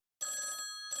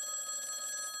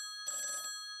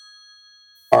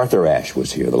Arthur Ashe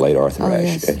was here, the late Arthur Ashe,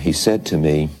 yes. and he said to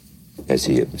me, as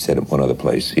he said in one other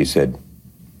place, he said,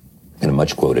 in a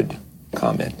much-quoted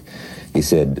comment, he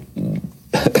said,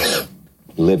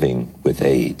 living with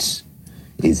AIDS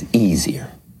is easier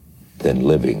than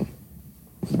living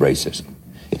with racism.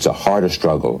 It's a harder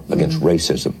struggle against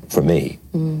racism, for me,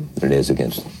 than it is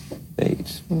against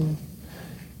AIDS.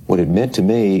 What it meant to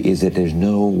me is that there's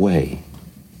no way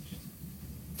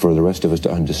for the rest of us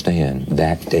to understand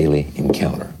that daily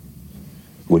encounter.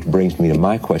 Which brings me to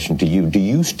my question to you. Do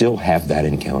you still have that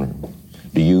encounter?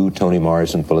 Do you, Toni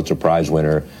Morrison, Pulitzer Prize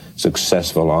winner,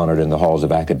 successful, honored in the halls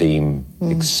of academe,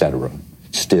 etc.,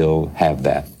 still have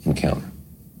that encounter?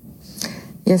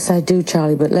 Yes, I do,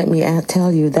 Charlie, but let me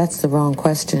tell you, that's the wrong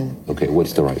question. Okay,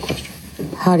 what's the right question?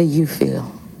 How do you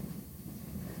feel?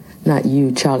 Not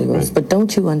you, Charlie Rose, right. But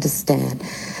don't you understand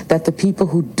that the people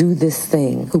who do this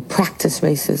thing, who practice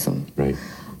racism, right.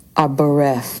 are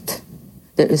bereft?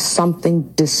 There is something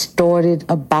distorted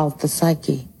about the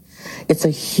psyche. It's a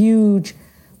huge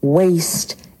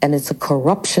waste, and it's a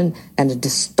corruption and a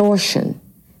distortion.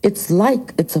 It's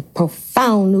a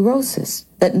profound neurosis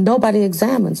that nobody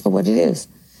examines for what it is.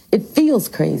 It feels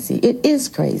crazy. It is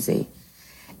crazy.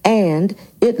 And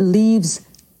it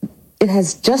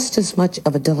has just as much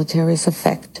of a deleterious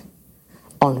effect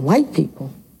on white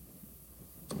people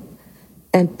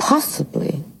and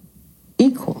possibly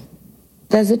equal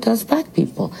as it does black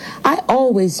people. I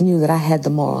always knew that I had the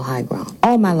moral high ground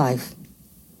all my life.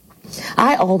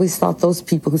 I always thought those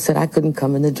people who said I couldn't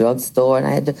come in the drugstore and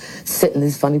I had to sit in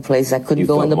these funny places, I couldn't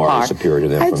go in the park. You felt morally superior to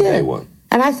them from day one.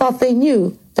 And I thought they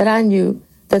knew that I knew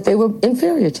that they were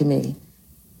inferior to me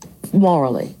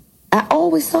morally. I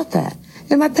always thought that.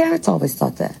 And my parents always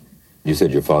thought that. You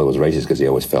said your father was racist because he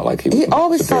always felt like he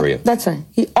was superior. That's right.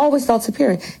 He always felt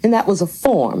superior. And that was a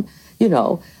form,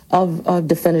 of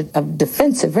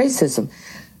defensive racism.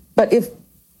 But if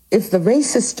the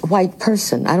racist white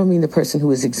person, I don't mean the person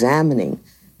who is examining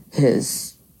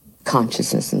his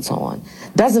consciousness and so on,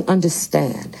 doesn't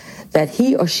understand that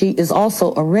he or she is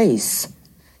also a race,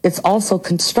 it's also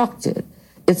constructed,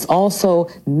 it's also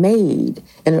made,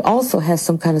 and it also has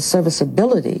some kind of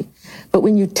serviceability. But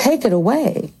when you take it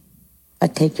away, I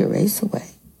take your race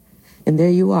away. And there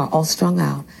you are, all strung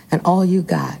out, and all you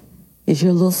got is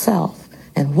your little self.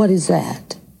 And what is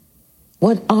that?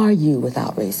 What are you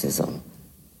without racism?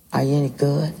 Are you any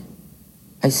good?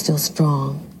 Are you still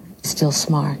strong? You still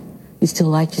smart? You still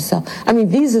like yourself? I mean,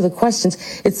 these are the questions.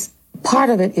 Part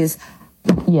of it is,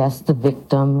 yes, the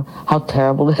victim, how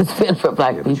terrible it has been for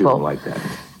black people. But you don't like that.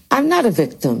 I'm not a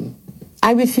victim.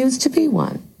 I refuse to be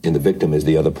one. And the victim is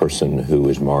the other person who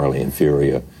is morally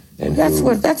inferior and that's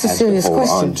a serious to hold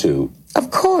question. On to of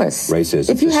course.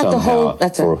 Racism if you have somehow to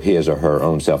hold for his or her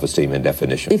own self-esteem and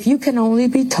definition. If you can only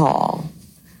be tall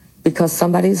because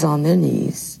somebody's on their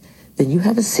knees, then you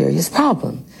have a serious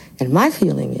problem. And my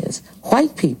feeling is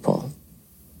white people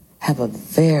have a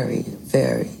very,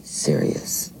 very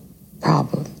serious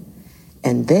problem.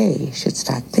 And they should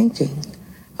start thinking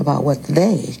about what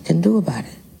they can do about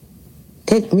it.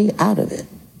 Take me out of it.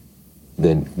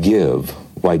 Then give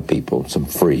white people some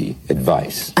free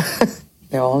advice.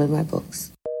 They're all in my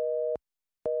books.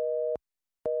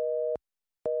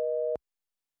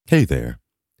 Hey there.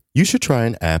 You should try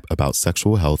an app about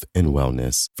sexual health and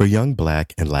wellness for young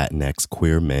Black and Latinx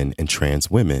queer men and trans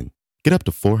women. Get up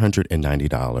to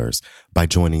 $490 by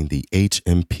joining the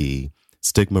HMP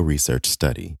Stigma Research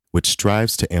Study, which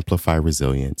strives to amplify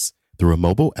resilience through a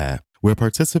mobile app where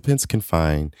participants can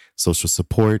find social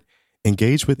support,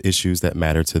 engage with issues that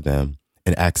matter to them,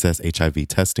 and access HIV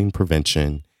testing,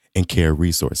 prevention, and care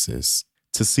resources.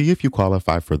 To see if you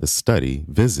qualify for the study,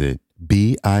 visit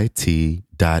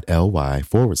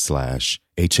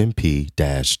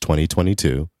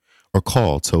bit.ly/HMP-2022 or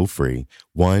call toll-free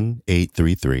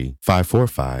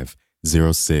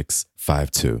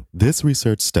 1-833-545-0652. This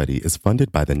research study is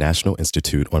funded by the National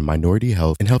Institute on Minority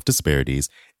Health and Health Disparities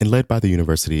and led by the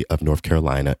University of North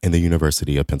Carolina and the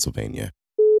University of Pennsylvania.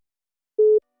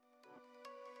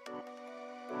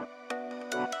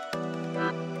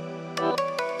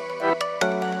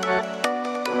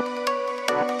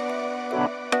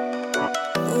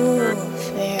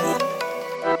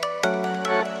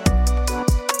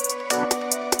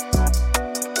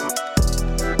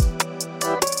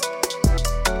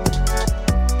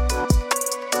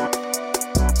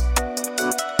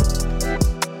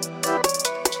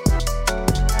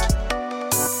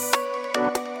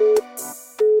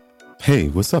 Hey,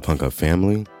 what's up, Hung Up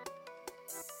family?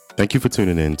 Thank you for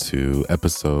tuning in to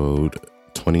episode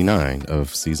 29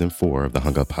 of season 4 of the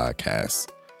Hung Up podcast,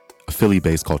 a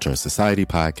Philly-based culture and society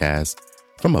podcast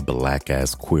from a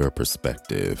black-ass queer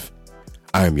perspective.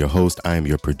 I am your host, I am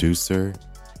your producer,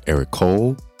 Eric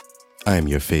Cole. I am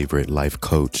your favorite life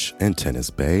coach and tennis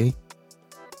bae.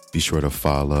 Be sure to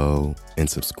follow and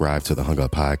subscribe to the Hung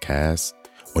Up Podcast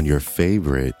on your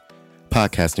favorite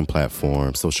podcasting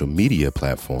platform, social media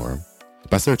platform,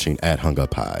 by searching at Hung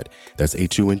Up Pod. That's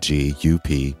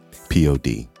HUNGUPPOD.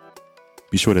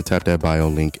 Be sure to tap that bio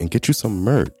link and get you some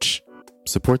merch.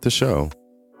 Support the show.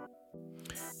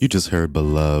 You just heard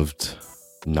beloved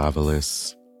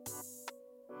novelist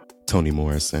Toni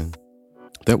Morrison.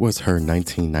 That was her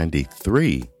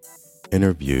 1993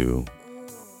 interview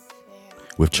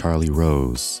with Charlie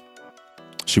Rose.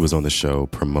 She was on the show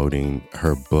promoting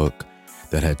her book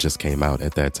that had just came out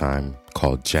at that time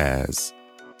called Jazz.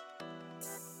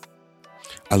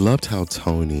 I loved how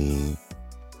Toni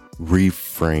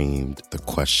reframed the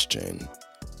question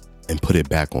and put it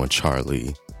back on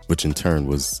Charlie, which in turn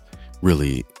was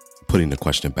really putting the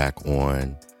question back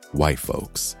on white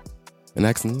folks and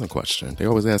asking them the question. They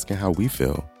always asking how we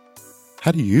feel.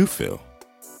 How do you feel?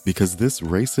 Because this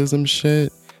racism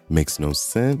shit makes no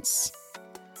sense.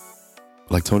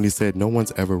 Like Toni said, no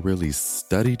one's ever really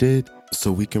studied it,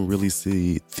 so we can really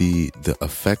see the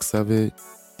effects of it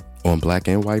on black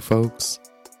and white folks.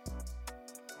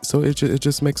 So it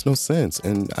just makes no sense.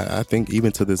 And I think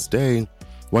even to this day,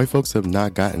 white folks have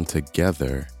not gotten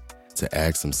together to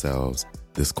ask themselves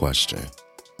this question.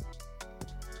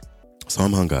 So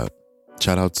I'm hung up.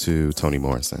 Shout out to Toni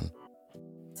Morrison.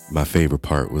 My favorite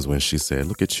part was when she said,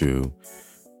 look at you,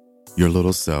 your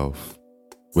little self.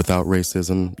 Without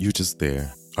racism, you just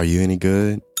there. Are you any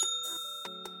good?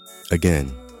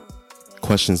 Again,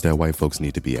 questions that white folks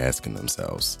need to be asking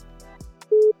themselves.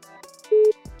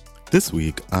 This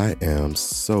week, I am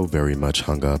so very much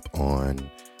hung up on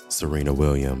Serena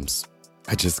Williams.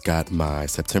 I just got my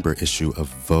September issue of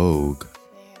Vogue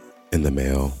in the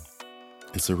mail.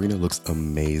 And Serena looks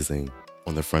amazing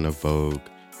on the front of Vogue.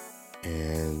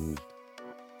 And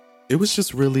it was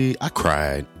just really, I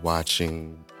cried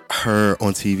watching her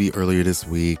on TV earlier this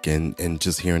week and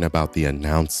just hearing about the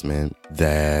announcement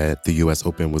that the US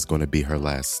Open was going to be her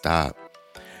last stop.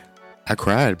 I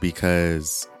cried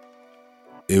because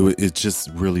it just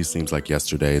really seems like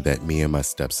yesterday that me and my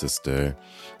stepsister,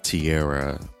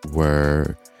 Tiara,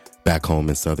 were back home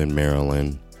in Southern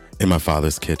Maryland in my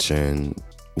father's kitchen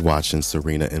watching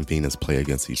Serena and Venus play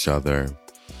against each other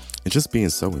and just being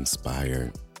so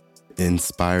inspired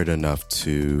enough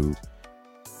to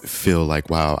feel like,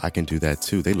 wow, I can do that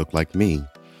too. They look like me.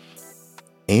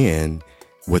 And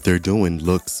what they're doing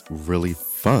looks really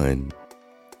fun.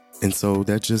 And so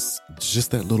that just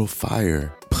that little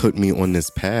fire put me on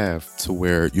this path to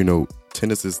where,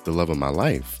 tennis is the love of my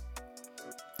life.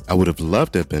 I would have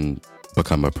loved to have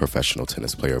become a professional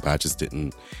tennis player, but I just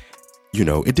didn't,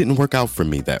 it didn't work out for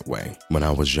me that way when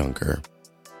I was younger.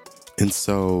 And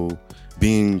so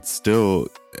being still,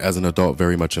 as an adult,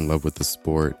 very much in love with the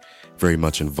sport, very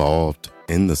much involved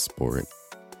in the sport,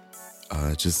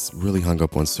 just really hung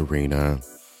up on Serena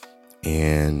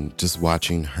and just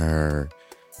watching her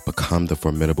become the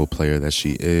formidable player that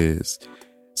she is.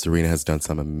 Serena has done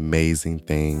some amazing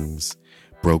things,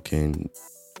 broken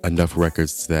enough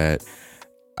records that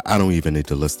I don't even need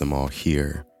to list them all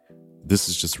here. This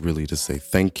is just really to say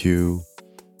thank you.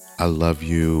 I love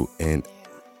you. And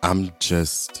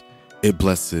it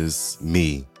blesses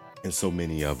me and so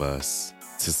many of us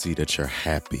to see that you're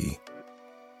happy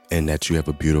and that you have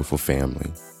a beautiful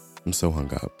family. I'm so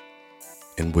hung up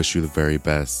and wish you the very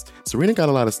best. Serena got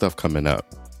a lot of stuff coming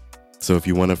up. So if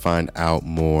you want to find out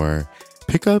more,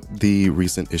 pick up the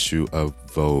recent issue of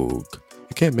Vogue.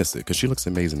 You can't miss it because she looks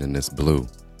amazing in this blue.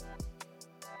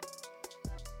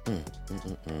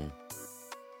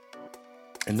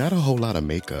 And not a whole lot of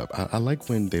makeup. I like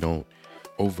when they don't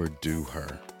overdo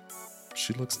her.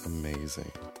 She looks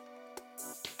amazing.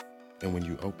 And when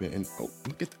you open and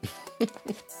look at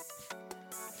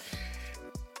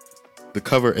the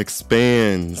cover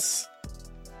expands.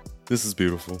 This is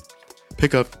beautiful.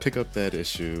 Pick up that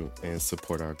issue and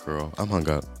support our girl. I'm hung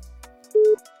up.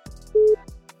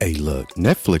 Hey, look,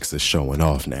 Netflix is showing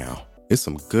off now. There's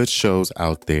some good shows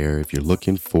out there. If you're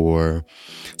looking for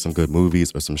some good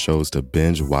movies or some shows to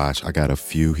binge watch, I got a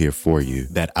few here for you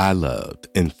that I loved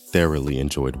and thoroughly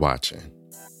enjoyed watching.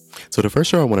 So the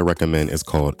first show I want to recommend is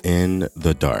called In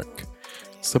the Dark.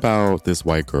 It's about this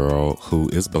white girl who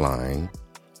is blind,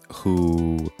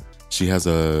 who she has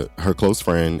her close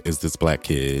friend is this black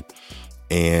kid,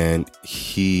 and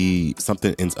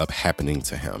something ends up happening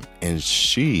to him. And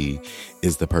she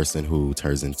is the person who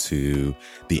turns into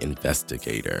the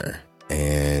investigator.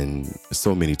 And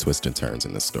so many twists and turns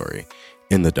in the story.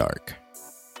 In the Dark.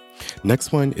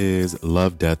 Next one is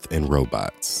Love, Death, and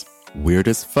Robots. Weird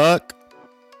as fuck,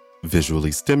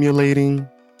 visually stimulating.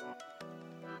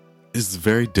 It's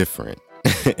very different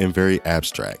and very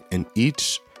abstract. And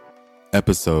each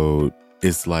episode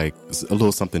is like a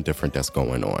little something different that's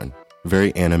going on.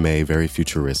 Very anime, very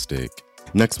futuristic.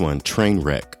 Next one,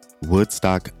 Trainwreck,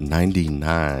 Woodstock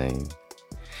 99.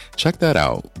 Check that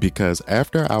out, because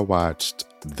after I watched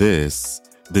this,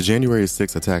 the January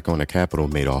 6th attack on the Capitol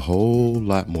made a whole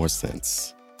lot more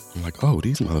sense. I'm like, oh,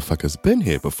 these motherfuckers been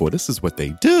here before. This is what they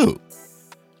do.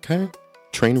 Okay?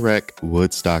 Trainwreck,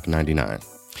 Woodstock 99.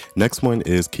 Next one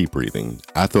is Keep Breathing.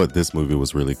 I thought this movie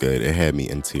was really good. It had me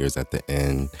in tears at the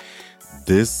end.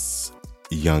 This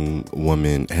young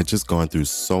woman had just gone through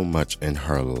so much in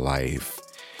her life.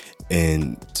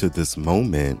 And to this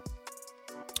moment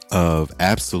of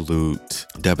absolute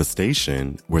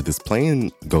devastation where this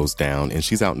plane goes down and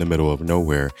she's out in the middle of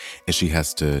nowhere and she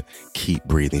has to keep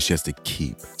breathing. She has to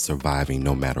keep surviving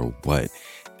no matter what.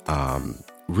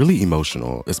 Really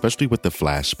emotional, especially with the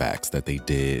flashbacks that they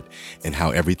did and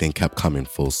how everything kept coming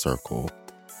full circle.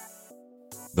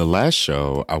 The last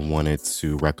show I wanted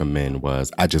to recommend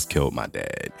was I Just Killed My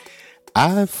Dad.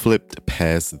 I flipped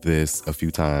past this a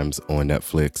few times on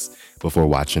Netflix before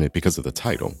watching it because of the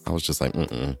title. I was just like,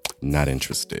 not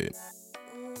interested.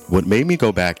 What made me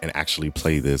go back and actually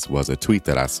play this was a tweet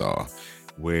that I saw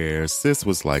where sis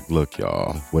was like, look,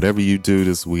 y'all, whatever you do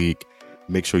this week,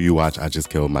 make sure you watch I Just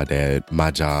Killed My Dad.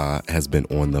 My jaw has been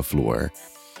on the floor.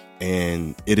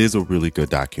 And it is a really good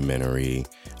documentary,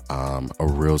 a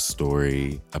real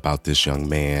story about this young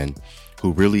man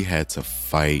who really had to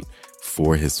fight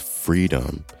for his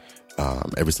freedom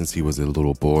ever since he was a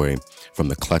little boy from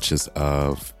the clutches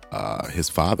of his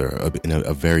father,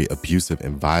 a very abusive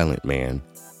and violent man.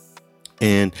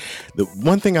 And the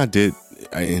one thing I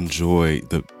enjoy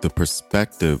the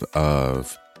perspective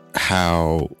of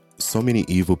how so many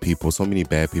evil people, so many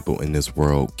bad people in this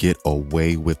world get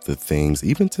away with the things,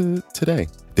 even to today.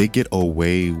 They get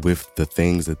away with the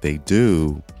things that they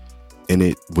do. And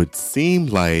it would seem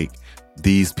like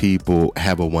these people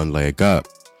have a one leg up,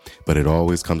 but it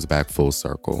always comes back full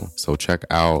circle. So check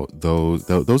out those.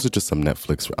 Those are just some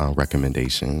Netflix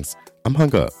recommendations. I'm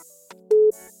hung up.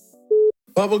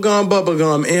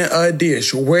 Bubblegum in a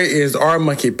dish. Where is our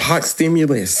monkeypox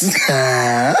stimulus?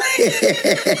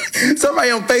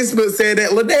 Somebody on Facebook said that.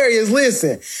 Ladarius,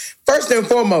 listen. First and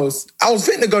foremost, I was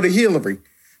fitting to go to Hillary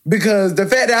because the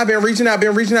fact that I've been reaching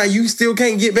out, you still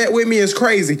can't get back with me is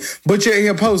crazy. But you're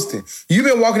here posting. You've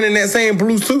been walking in that same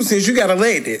blue suit since you got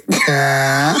elected.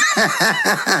 I'm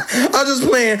just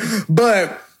playing,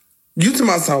 but you to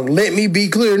my song, let me be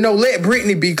clear. No, let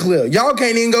Brittany be clear. Y'all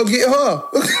can't even go get her.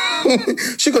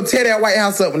 She gonna tear that White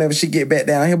House up whenever she get back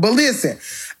down here. But listen,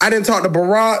 I didn't talk to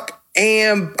Barack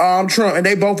and Trump, and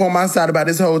they both on my side about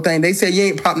this whole thing. They said you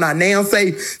ain't popped not now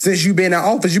safe since you been in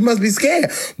office. You must be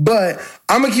scared. But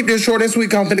I'm gonna keep this short and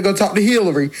sweet. I'm finna go talk to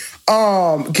Hillary.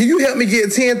 Can you help me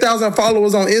get 10,000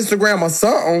 followers on Instagram or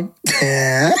something?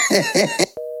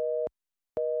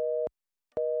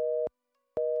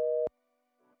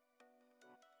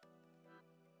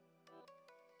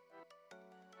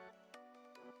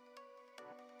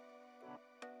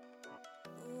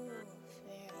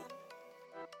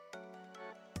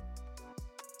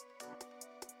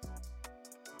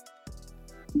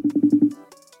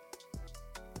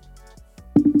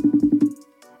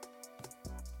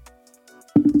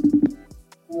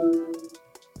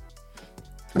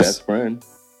 Best friend.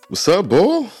 What's up,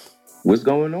 boy? What's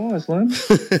going on, Slim?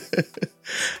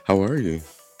 How are you?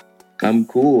 I'm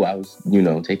cool. I was,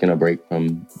 taking a break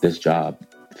from this job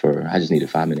I just needed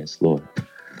 5 minutes, Lord.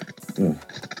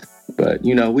 But,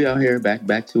 we out here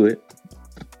back to it.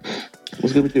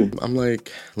 What's good with you? I'm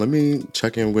like, let me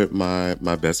check in with my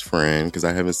best friend because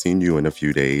I haven't seen you in a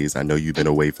few days. I know you've been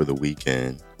away for the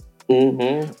weekend.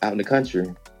 Mm-hmm. Out in the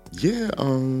country. Yeah,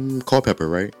 Culpeper,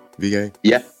 right? VA?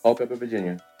 Yeah, Culpeper,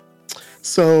 Virginia.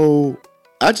 So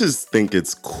I just think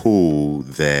it's cool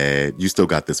that you still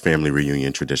got this family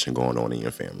reunion tradition going on in your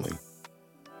family.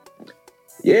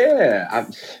 Yeah,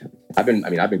 I've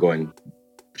been going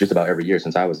just about every year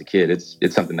since I was a kid.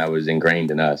 It's something that was ingrained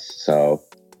in us. So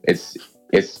it's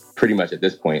pretty much at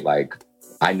this point, like,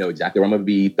 I know exactly where I'm going to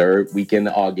be third weekend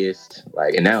of August.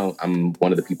 Like, and now I'm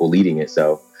one of the people leading it.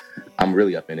 So I'm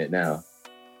really up in it now.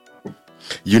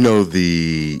 You know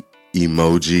the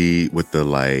emoji with the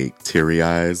like teary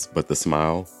eyes, but the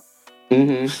smile?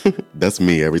 Mm-hmm. That's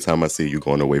me every time I see you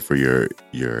going away for your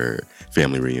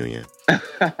family reunion.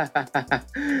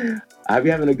 I be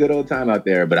having a good old time out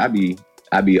there, but I be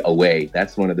away.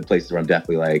 That's one of the places where I'm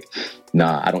definitely like,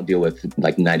 nah, I don't deal with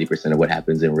like 90% of what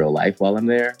happens in real life while I'm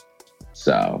there.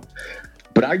 So,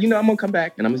 but I'm gonna come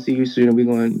back and I'm gonna see you soon, and we're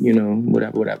going,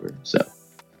 whatever. So,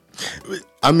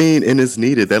 I mean, and it's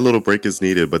needed. That little break is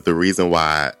needed. But the reason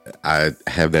why I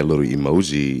have that little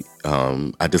emoji,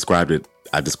 I described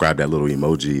that little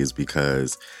emoji is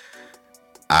because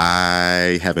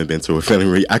I haven't been to a family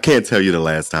reunion. I can't tell you the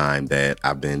last time that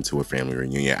I've been to a family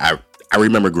reunion. I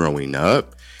remember growing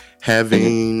up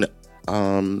having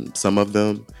some of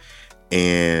them,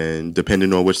 and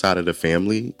depending on which side of the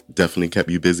family, definitely kept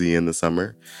you busy in the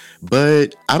summer.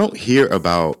 But I don't hear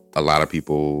about a lot of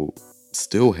people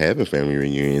still having family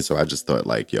reunions. So I just thought,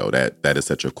 like, yo, that is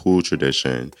such a cool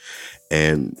tradition.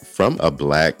 And from a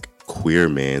Black queer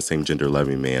man, same gender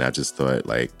loving man, I just thought,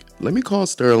 like, let me call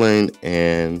Sterling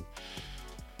and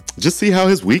just see how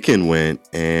his weekend went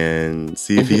and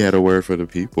see if he had a word for the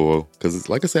people. Because,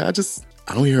 like I said,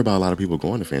 I don't hear about a lot of people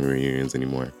going to family reunions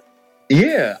anymore.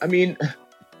 Yeah, I mean,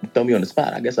 throw me on the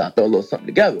spot. I guess I'll throw a little something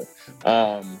together.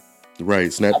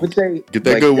 Right, Snap. I would say, get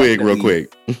that good wig real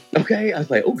quick. Okay, I was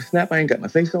like, oh, Snap, I ain't got my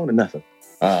face on or nothing.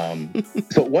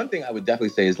 So one thing I would definitely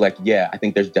say is, like, yeah, I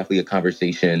think there's definitely a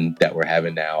conversation that we're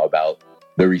having now about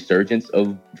the resurgence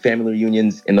of family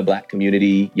reunions in the Black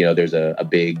community. There's a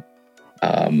big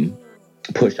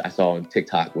push I saw on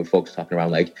TikTok with folks talking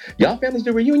around, like, y'all families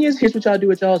do reunions? Here's what y'all do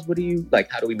with y'all's. What do you,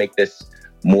 like, how do we make this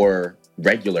more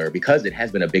regular? Because it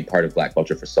has been a big part of Black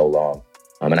culture for so long.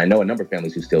 And I know a number of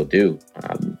families who still do.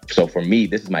 So for me,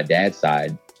 this is my dad's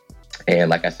side. And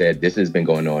like I said, this has been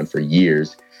going on for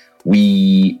years.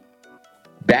 We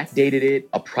backdated it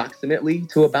approximately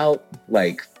to about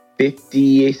like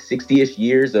 50-ish, 60-ish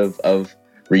years of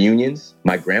reunions.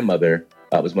 My grandmother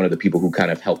was one of the people who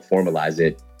kind of helped formalize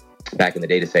it back in the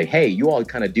day to say, hey, you all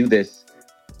kind of do this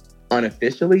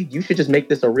unofficially. You should just make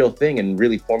this a real thing and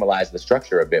really formalize the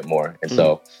structure a bit more. And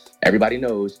so everybody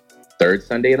knows, third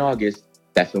Sunday in August,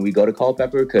 that's when we go to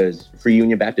Culpeper, because Free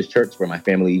Union Baptist Church, where my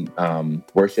family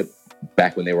worshiped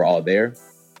back when they were all there,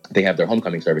 they have their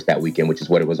homecoming service that weekend, which is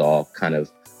what it was all kind of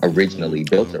originally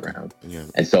built around. Yeah.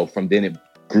 And so from then it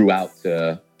grew out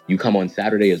to, you come on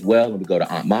Saturday as well, and we go to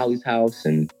Aunt Molly's house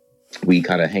and we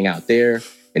kind of hang out there.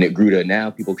 And it grew to now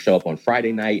people show up on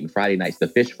Friday night, and Friday night's the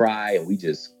fish fry, and we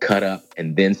just cut up.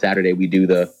 And then Saturday we do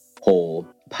the whole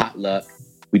potluck.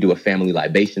 We do a family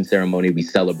libation ceremony. We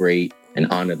celebrate and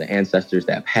honor the ancestors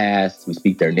that passed. We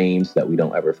speak their names so that we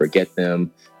don't ever forget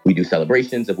them. We do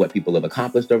celebrations of what people have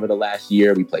accomplished over the last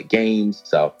year. We play games.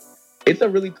 So it's a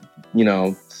really,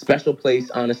 special place.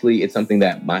 Honestly, it's something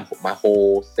that my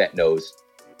whole set knows.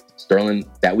 Sterling,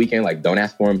 that weekend, like, don't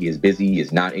ask for him. He is busy. He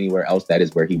is not anywhere else. That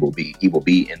is where he will be. He will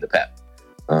be in the PEP.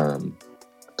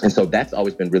 And so that's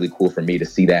always been really cool for me to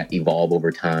see that evolve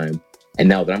over time. And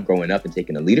now that I'm growing up and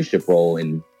taking a leadership role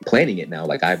and planning it now,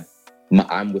 like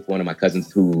I'm with one of my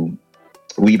cousins who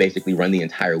we basically run the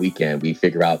entire weekend. We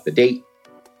figure out the date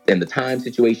and the time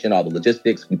situation, all the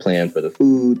logistics. We plan for the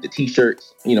food, the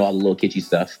T-shirts, all the little kitschy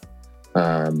stuff.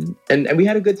 And we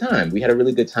had a good time. We had a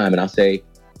really good time. And I'll say,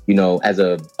 as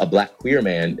a Black queer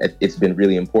man, it's been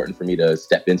really important for me to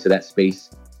step into that space,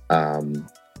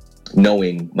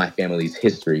 knowing my family's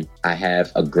history. I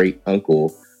have a great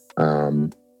uncle,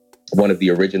 one of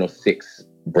the original 6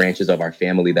 branches of our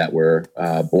family that were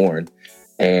born.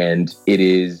 And it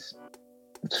is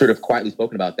sort of quietly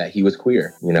spoken about that he was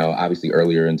queer. Obviously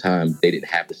earlier in time, they didn't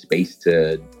have the space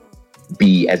to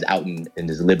be as out and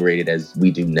as liberated as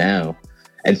we do now.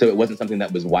 And so it wasn't something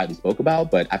that was widely spoke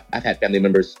about, but I've had family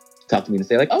members talk to me and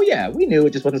say, like, oh yeah, we knew.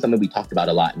 It just wasn't something we talked about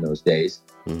a lot in those days.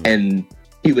 Mm-hmm. And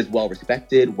he was well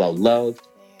respected, well loved,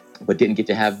 but didn't get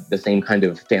to have the same kind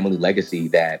of family legacy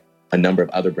that a number of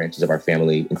other branches of our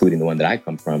family, including the one that I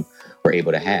come from, were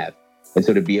able to have. And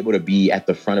so to be able to be at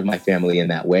the front of my family in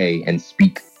that way and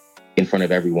speak in front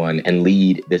of everyone and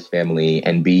lead this family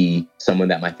and be someone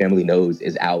that my family knows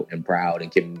is out and proud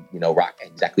and can, rock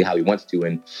exactly how he wants to.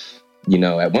 And,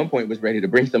 at one point was ready to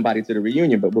bring somebody to the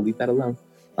reunion, but we'll leave that alone.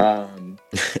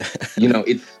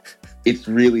 It's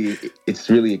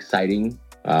really exciting.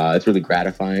 It's really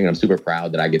gratifying. I'm super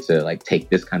proud that I get to take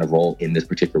this kind of role in this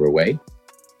particular way.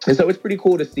 And so it's pretty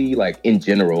cool to see, in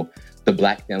general, the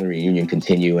Black family reunion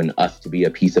continue and us to be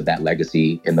a piece of that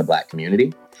legacy in the Black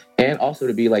community. And also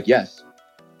to be yes,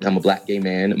 I'm a Black gay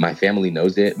man. My family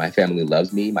knows it. My family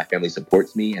loves me. My family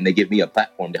supports me. And they give me a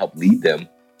platform to help lead them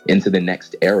into the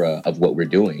next era of what we're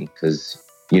doing. Because,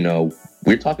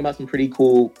 we're talking about some pretty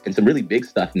cool and some really big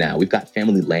stuff now. We've got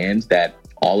family lands that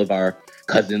all of our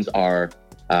cousins are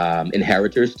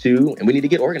inheritors to. And we need to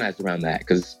get organized around that,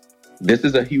 because this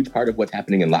is a huge part of what's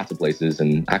happening in lots of places.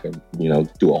 And I could,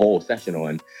 do a whole session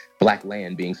on Black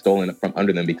land being stolen from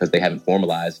under them because they haven't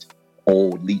formalized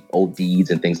old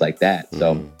deeds and things like that.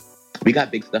 So we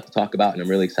got big stuff to talk about, and I'm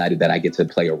really excited that I get to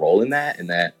play a role in that, and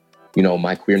that, you know,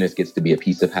 my queerness gets to be a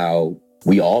piece of how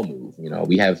we all move. You know,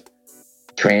 we have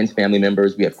trans family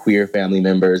members, we have queer family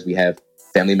members, we have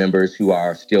family members who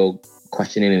are still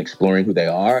questioning and exploring who they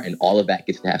are, and all of that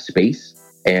gets to have space.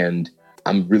 And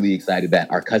I'm really excited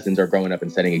that our cousins are growing up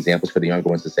and setting examples for the younger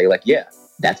ones to say, like, yeah,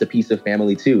 that's a piece of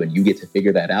family too, and you get to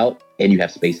figure that out, and you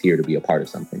have space here to be a part of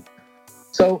something.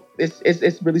 So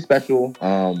it's really special.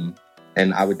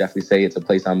 And I would definitely say it's a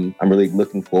place I'm really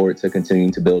looking forward to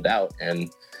continuing to build out. And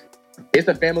it's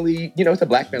a family, you know, it's a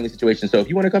Black family situation. So if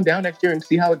you want to come down next year and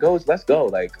see how it goes, let's go.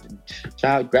 Like,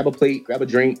 child, grab a plate, grab a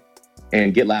drink,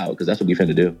 and get loud, because that's what we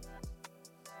finna do.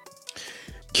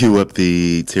 Cue up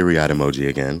the teary-eyed emoji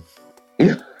again.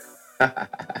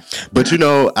 But, you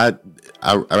know,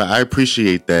 I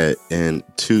appreciate that. And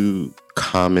two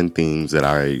common themes that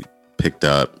I picked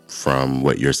up from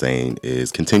what you're saying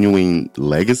is continuing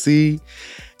legacy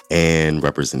and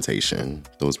representation.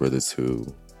 Those were the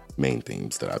two main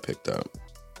themes that I picked up.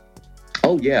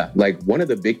 Oh, yeah. Like, one of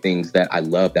the big things that I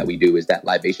love that we do is that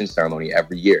libation ceremony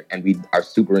every year. And we are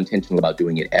super intentional about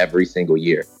doing it every single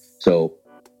year. So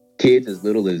kids as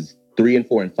little as 3 and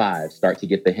 4 and 5 start to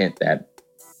get the hint that,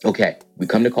 okay, we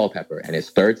come to Culpeper and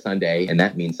it's third Sunday, and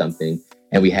that means something.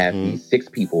 And we have these 6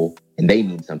 people, and they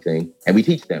mean something. And we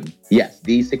teach them, yes,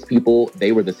 these 6 people,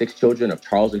 they were the 6 children of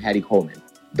Charles and Hattie Coleman.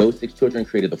 Those 6 children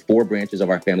created the 4 branches of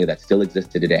our family that still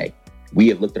exist to today. We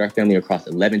have looked at our family across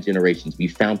 11 generations. We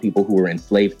found people who were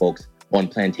enslaved folks on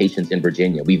plantations in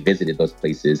Virginia. We visited those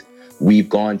places. We've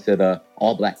gone to the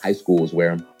all-Black high schools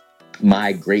where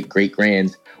my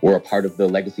great-great-grands were a part of the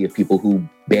legacy of people who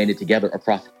banded together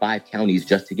across 5 counties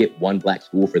just to get one Black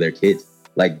school for their kids.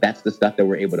 Like, that's the stuff that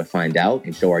we're able to find out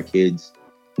and show our kids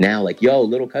now. Like, yo,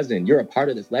 little cousin, you're a part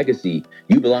of this legacy.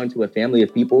 You belong to a family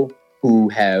of people who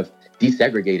have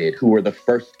desegregated, who were the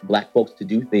first Black folks to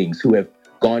do things, who have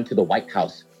gone to the White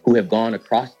House, who have gone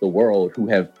across the world, who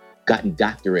have gotten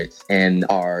doctorates and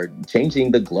are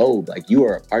changing the globe. Like, you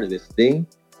are a part of this thing.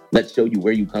 Let's show you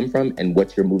where you come from and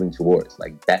what you're moving towards.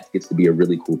 Like, that gets to be a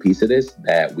really cool piece of this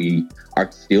that we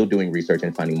are still doing research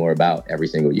and finding more about every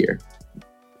single year.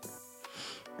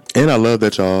 And I love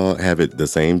that y'all have it the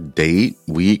same date,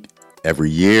 week, every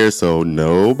year, so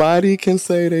nobody can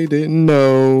say they didn't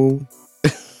know.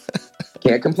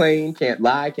 Can't complain, can't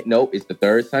lie. Nope, it's the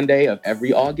third Sunday of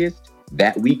every August.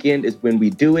 That weekend is when we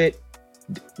do it.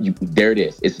 There it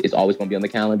is. It's always going to be on the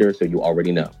calendar, so you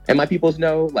already know. And my peoples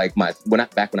know, like,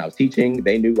 back when I was teaching,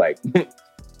 they knew, like,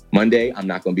 Monday, I'm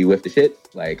not going to be with the shits.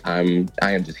 Like, I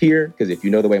am just here, because if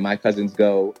you know the way my cousins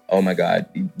go, oh my God,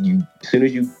 as soon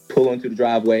as you pull onto the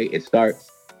driveway, it starts,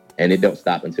 and it don't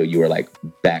stop until you are, like,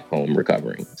 back home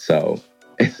recovering. So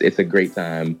it's a great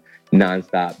time,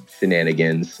 nonstop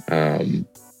shenanigans,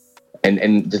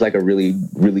 and just like a really,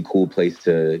 really cool place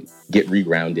to get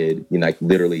regrounded, you know, like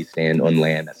literally stand on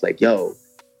land that's like, yo,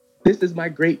 this is my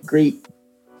great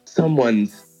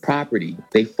someone's property.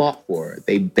 They fought for it.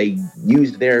 They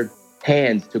used their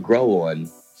hands to grow on.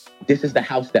 This is the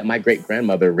house that my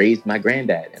great-grandmother raised my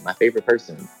granddad and my favorite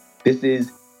person. This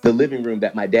is the living room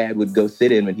that my dad would go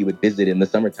sit in when he would visit in the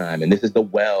summertime. And this is the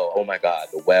well, oh my God,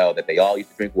 the well that they all used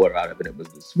to drink water out of. And it was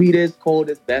the sweetest,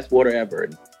 coldest, best water ever.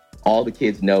 And all the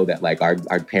kids know that, like, our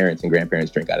parents and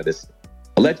grandparents drink out of this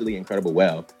allegedly incredible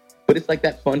well. But it's like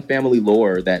that fun family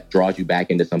lore that draws you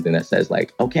back into something that says,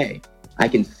 like, okay, I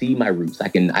can see my roots. I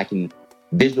can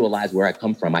visualize where I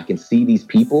come from. I can see these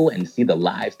people and see the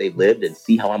lives they lived and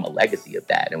see how I'm a legacy of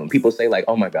that. And when people say, like,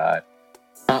 oh my God,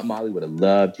 Aunt Molly would have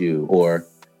loved you, or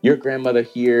your grandmother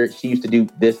here, she used to do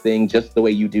this thing just the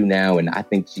way you do now. And I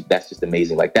think that's just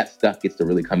amazing. Like, that stuff gets to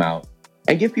really come out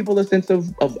and give people a sense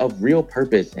of real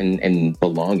purpose and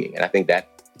belonging. And I think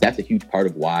that's a huge part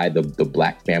of why the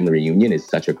Black family reunion is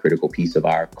such a critical piece of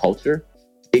our culture.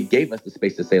 It gave us the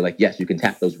space to say, like, yes, you can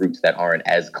tap those roots that aren't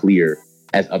as clear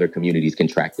as other communities can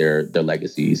track their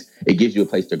legacies. It gives you a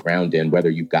place to ground in, whether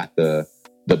you've got the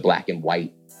Black and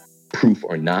white proof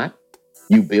or not.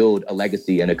 You build a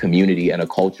legacy and a community and a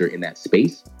culture in that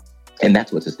space, and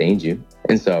that's what sustains you.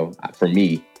 And so for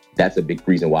me, that's a big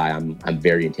reason why I'm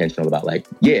very intentional about, like,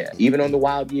 yeah, even on the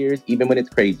wild years, even when it's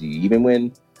crazy, even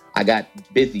when I got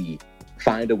busy,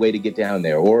 find a way to get down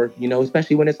there. Or, you know,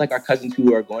 especially when it's like our cousins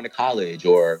who are going to college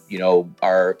or, you know,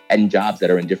 are in jobs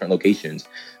that are in different locations.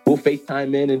 We'll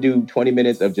FaceTime in and do 20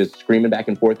 minutes of just screaming back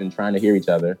and forth and trying to hear each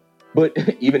other. But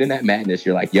even in that madness,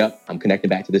 you're like, yep, I'm connecting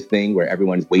back to this thing where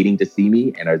everyone is waiting to see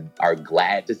me and are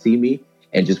glad to see me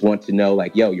and just want to know,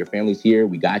 like, yo, your family's here.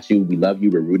 We got you. We love you.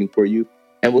 We're rooting for you.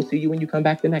 And we'll see you when you come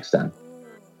back the next time.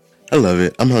 I love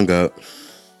it. I'm hung up.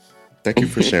 Thank you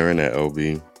for sharing that,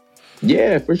 Obi.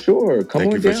 Yeah, for sure. Come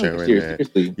Thank on you for down. sharing that.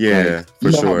 Seriously. Yeah, for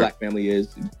you know sure. how Black family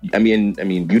is. I mean,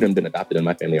 you done been adopted in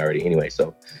my family already anyway,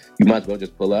 so you might as well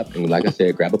just pull up and, like I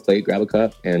said, grab a plate, grab a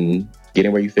cup, and get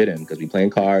in where you fit in. Because we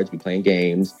playing cards, we playing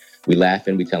games, we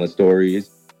laughing, we telling stories.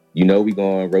 You know we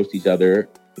gonna roast each other.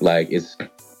 Like it's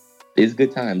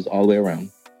good times all the way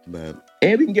around. But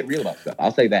And we can get real about stuff.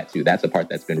 I'll say that too. That's a part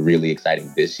that's been really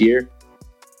exciting this year.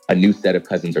 A new set of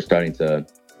cousins are starting to,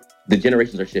 the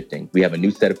generations are shifting. We have a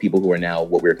new set of people who are now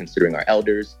what we're considering our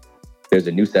elders. There's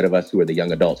a new set of us who are the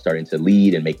young adults starting to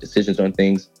lead and make decisions on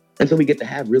things. And so we get to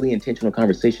have really intentional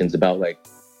conversations about, like,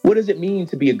 what does it mean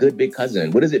to be a good big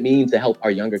cousin? What does it mean to help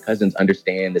our younger cousins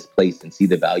understand this place and see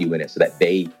the value in it so that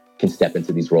they can step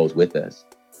into these roles with us?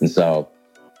 And so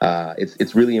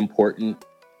it's really important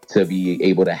to be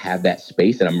able to have that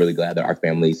space. And I'm really glad that our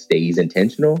family stays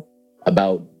intentional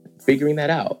about figuring that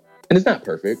out. And it's not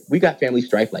perfect. We got family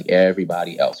strife like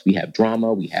everybody else. We have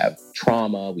drama, we have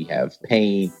trauma, we have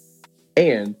pain,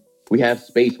 and we have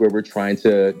space where we're trying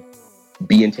to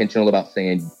be intentional about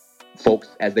saying, folks,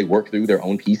 as they work through their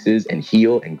own pieces and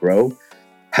heal and grow,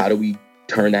 how do we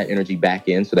turn that energy back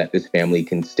in so that this family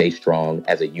can stay strong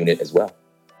as a unit as well?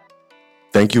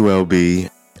 thank you, LB.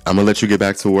 I'm gonna let you get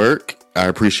back to work. I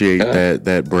appreciate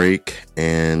that break.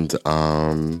 And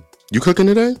you cooking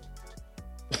today?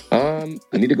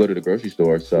 I need to go to the grocery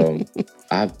store, so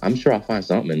I'm sure I'll find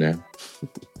something in there.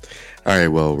 All right.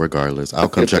 Well, regardless, I'll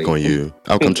come check on you.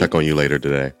 I'll come check on you later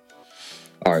today.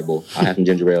 All right, well, I'll have some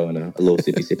ginger ale and a little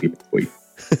sippy for you.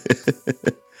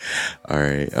 All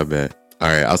right. I bet. All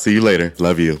right. I'll see you later.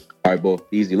 Love you. All right, boy.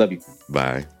 Easy. Love you.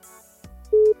 Bye.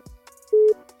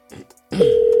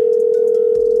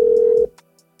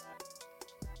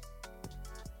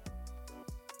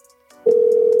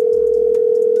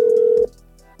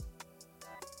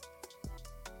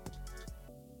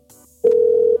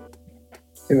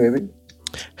 Hey, baby.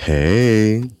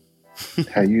 Hey.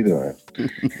 How you doing?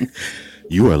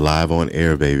 You are live on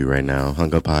air, baby, right now.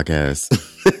 Hung Up Podcast.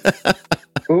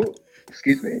 Oh,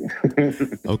 excuse me.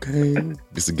 Okay.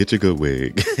 Just get your good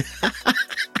wig.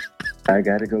 I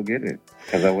gotta go get it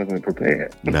because I wasn't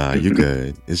prepared. Nah, you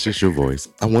good. It's just your voice.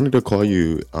 I wanted to call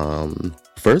you.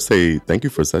 First, say thank you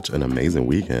for such an amazing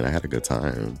weekend. I had a good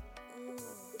time.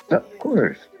 Of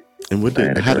course. And what I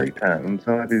had did a great time. I'm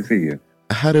so happy to see you.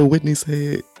 how did Whitney say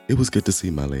it? It was good to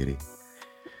see my lady.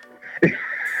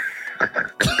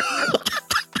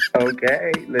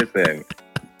 Okay, listen.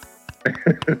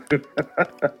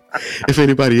 If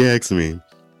anybody asks me,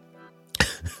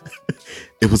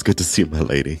 it was good to see my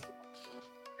lady.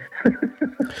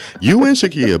 You and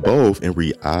Shakia both in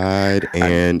Riyadh,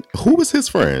 and who was his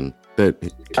friend? That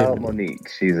Oh, Monique.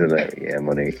 She's a lady. Yeah,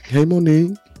 Monique. Hey,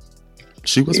 Monique.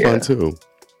 She was Yeah. fun too.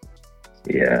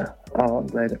 Yeah. Oh,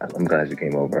 I'm glad you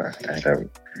came over. I had a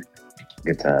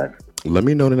good time. Let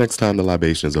me know the next time the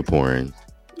libations are pouring.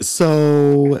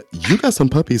 So you got some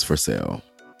puppies for sale.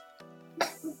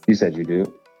 You said you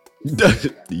do?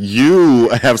 You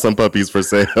have some puppies for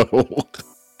sale.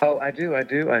 Oh, I do.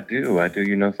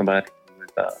 You know somebody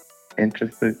who is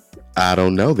interested? I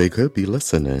don't know. They could be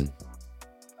listening.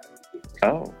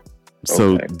 Oh.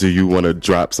 So Okay. do you want to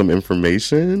drop some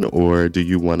information, or do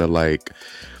you want to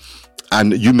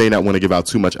you may not want to give out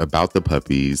too much about the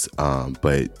puppies,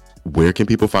 but where can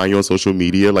people find you on social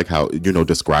media? Like how,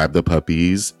 describe the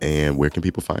puppies and where can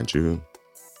people find you?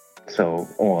 So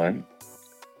on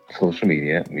social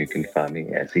media, you can find me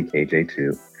at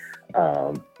CKJ2.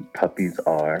 Puppies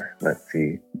are, let's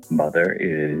see, mother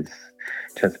is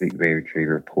Chesapeake Bay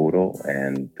Retriever Poodle,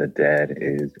 and the dad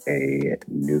is a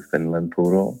Newfoundland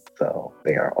Poodle. So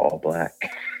they are all black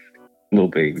little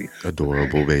babies,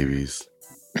 Adorable babies.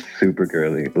 super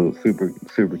girly,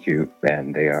 super cute,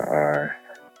 and they are our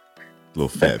Little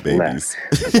fat babies.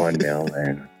 left, one male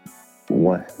and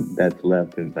one that's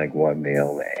left is like one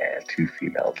male and two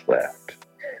females left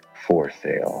for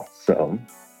sale. So,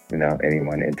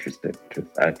 anyone interested,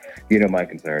 my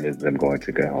concern is them going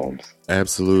to good homes.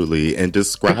 Absolutely. And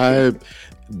describe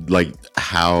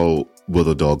how will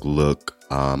the dog look,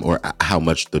 or how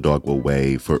much the dog will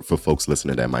weigh for folks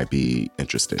listening that might be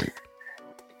interested.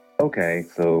 Okay,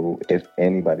 so if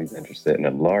anybody's interested in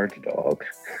a large dog,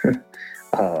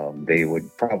 they would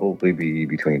probably be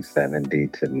between 70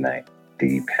 to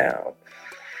 90 pounds.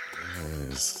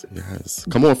 Yes.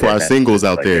 Come on, for our singles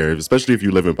out there, especially if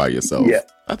you're living by yourself. Yeah.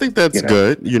 I think that's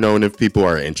good. And if people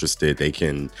are interested, they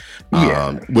can.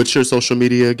 What's your social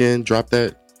media again? Drop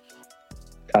that.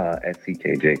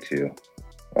 SCKJ2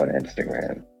 on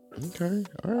Instagram. Okay.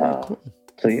 All right. Cool.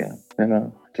 So yeah,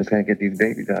 just gotta get these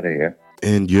babies out of here.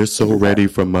 And you're so ready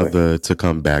for mother to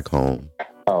come back home.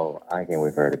 Oh, I can't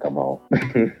wait for her to come home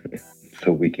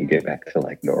so we can get back to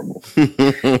like normal.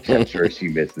 I'm sure she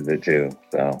misses it too.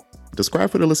 So describe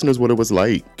for the listeners what it was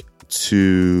like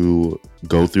to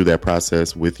go through that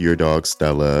process with your dog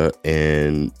Stella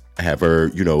and have her,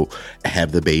 you know,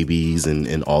 have the babies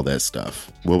and all that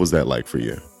stuff. What was that like for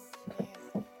you?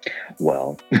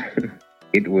 Well,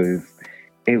 it was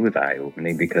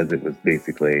eye-opening because it was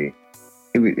basically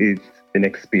it's an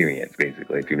experience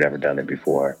basically if you've never done it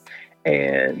before,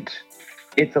 and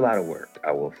it's a lot of work.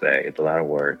 I will say it's a lot of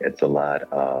work. It's a lot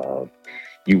of,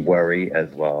 you worry as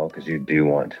well because you do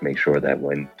want to make sure that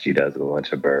when she does go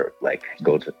into birth, like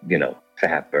go to, you know, to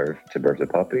have birth, to birth the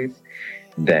puppies,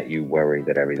 that you worry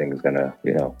that everything is gonna,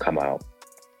 you know, come out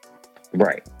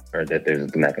right, or that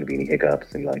there's not gonna be any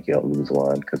hiccups and like you'll lose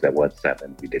one, because that was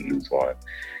 7, we did lose one.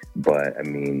 But I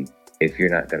mean, if you're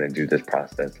not gonna do this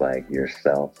process like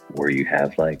yourself, where you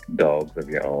have like dogs of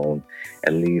your own,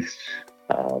 at least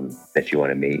that you want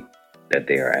to meet, that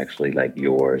they are actually like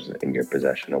yours in your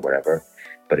possession or whatever.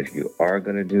 But if you are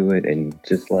going to do it, and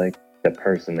just like the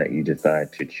person that you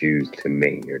decide to choose to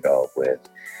mate your dog with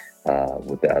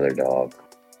the other dog,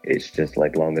 it's just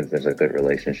like, long as there's a good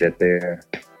relationship there,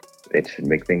 it should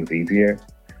make things easier.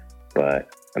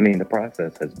 But I mean, the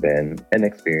process has been an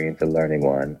experience, a learning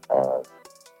one,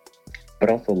 but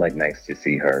also like nice to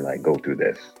see her like go through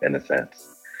this in a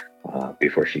sense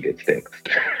before she gets fixed.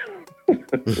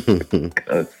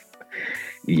 Because,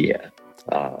 yeah.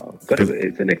 But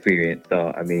it's an experience.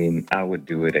 So, I mean, I would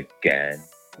do it again,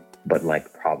 but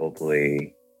like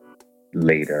probably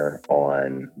later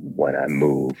on when I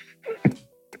move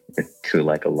to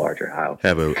like a larger house.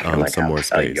 Have a like some more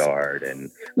space. A yard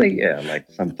and like, yeah, like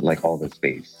something like all the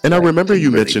space. And like, I remember you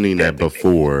really mentioning that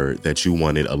before, that you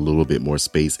wanted a little bit more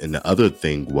space. And the other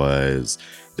thing was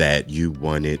that you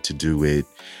wanted to do it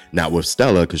not with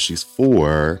Stella because she's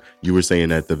 4. You were saying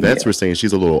that the vets were saying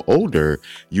she's a little older.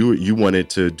 You wanted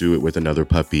to do it with another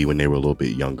puppy when they were a little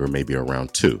bit younger, maybe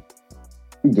around 2.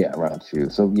 Yeah, around 2.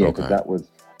 So yeah, because that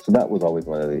was always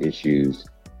one of the issues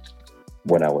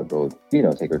when I would go, you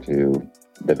know, take her to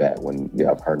the vet when, you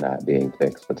know, of her not being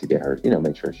fixed, but to get her, you know,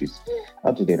 make sure she's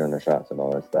up to date on her shots and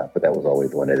all that stuff. But that was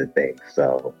always one of the things.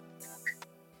 So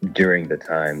during the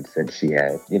time since she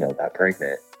had, you know, got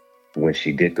pregnant, when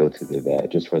she did go to the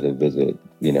vet just for the visit,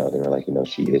 you know, they were like, you know,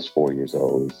 she is 4 years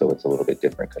old, so it's a little bit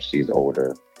different because she's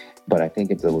older. But I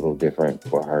think it's a little different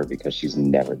for her because she's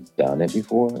never done it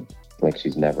before. Like,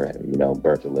 she's never, you know,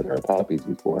 birthed or litter puppies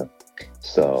before.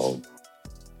 So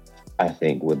I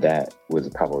think with that was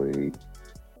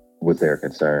their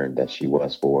concern that she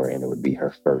was 4 and it would be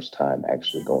her first time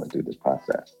actually going through this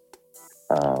process.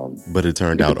 But it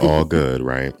turned out all good,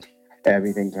 right?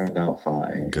 Everything turned out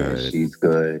fine. Good. She's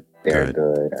good. They're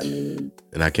good. I mean,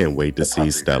 and I can't wait to see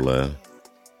Stella.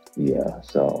 Yeah.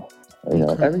 So, you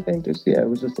know, everything just, it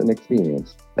was just an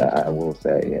experience, I will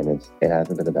say. And it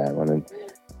hasn't been a bad one. And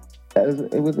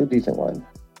it was a decent one.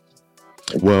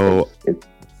 It's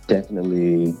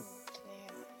definitely,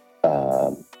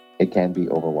 it can be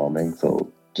overwhelming.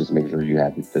 So just make sure you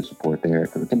have the support there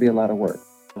because it can be a lot of work.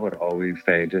 I would always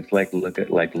say, just like look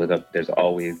up, there's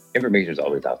always, information is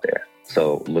always out there.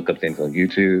 So look up things on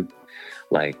YouTube,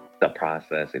 like the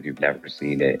process if you've never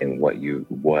seen it and what you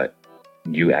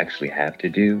actually have to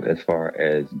do as far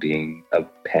as being a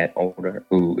pet owner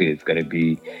who is going to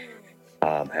be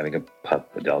having a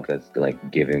dog that's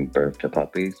like giving birth to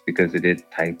puppies, because it's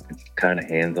kind of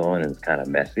hands-on and it's kind of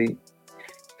messy.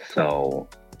 So,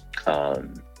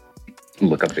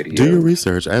 look up videos. Do your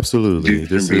research, absolutely.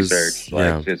 Do some research,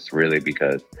 just really,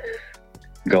 because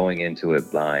going into it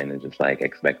blind and just like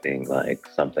expecting like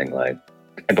something like,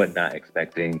 but not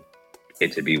expecting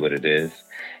it to be what it is,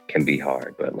 can be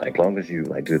hard. But like, long as you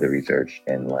like do the research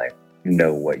and like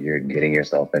know what you're getting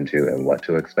yourself into and what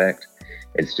to expect,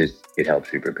 it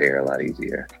helps you prepare a lot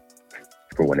easier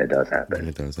for when it does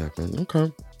happen.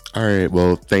 Okay. All right.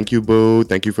 Well, thank you, Boo.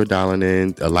 Thank you for dialing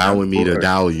in, allowing me to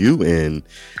dial you in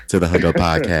to the Hundo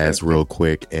Podcast real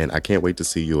quick. And I can't wait to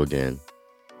see you again.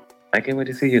 I can't wait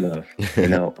to see you, love. You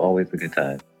know, always a good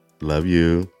time. Love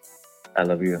you. I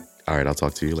love you. All right. I'll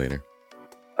talk to you later.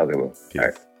 Okay, well. All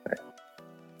right.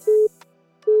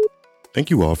 Thank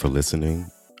you all for listening.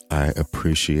 I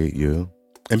appreciate you.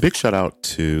 And big shout out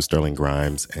to Sterling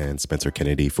Grimes and Spencer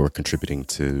Kennedy for contributing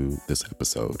to this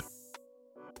episode.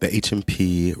 The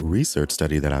HMP research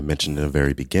study that I mentioned in the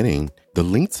very beginning, the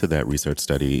link to that research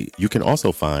study, you can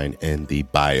also find in the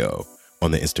bio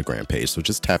on the Instagram page. So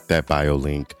just tap that bio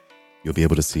link. You'll be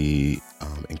able to see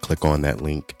and click on that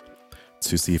link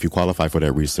to see if you qualify for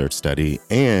that research study.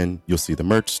 And you'll see the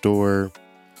merch store,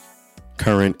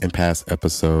 current and past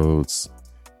episodes,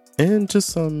 and just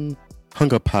some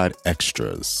Hung Up Pod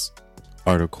extras,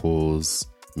 articles,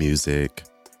 music.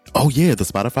 Oh yeah, the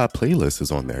Spotify playlist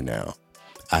is on there now.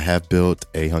 I have built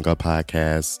a Hung Up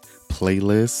Podcast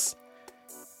playlist.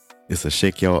 It's a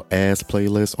Shake Your Ass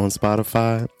playlist on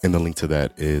Spotify, and the link to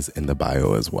that is in the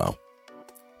bio as well.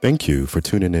 Thank you for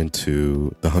tuning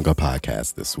into the Hung Up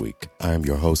Podcast this week. I am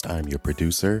your host, I am your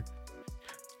producer,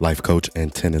 life coach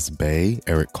and tennis bae,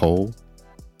 Eric Cole.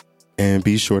 And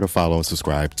be sure to follow and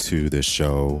subscribe to this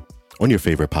show on your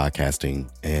favorite podcasting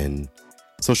and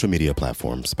social media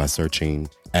platforms by searching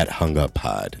at Hung Up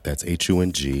Pod. That's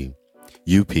HUNGUPPOD.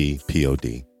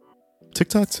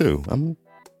 TikTok too. I'm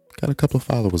got a couple of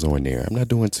followers on there. I'm not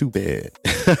doing too bad.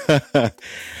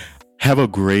 Have a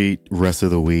great rest of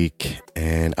the week,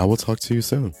 and I will talk to you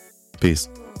soon. Peace.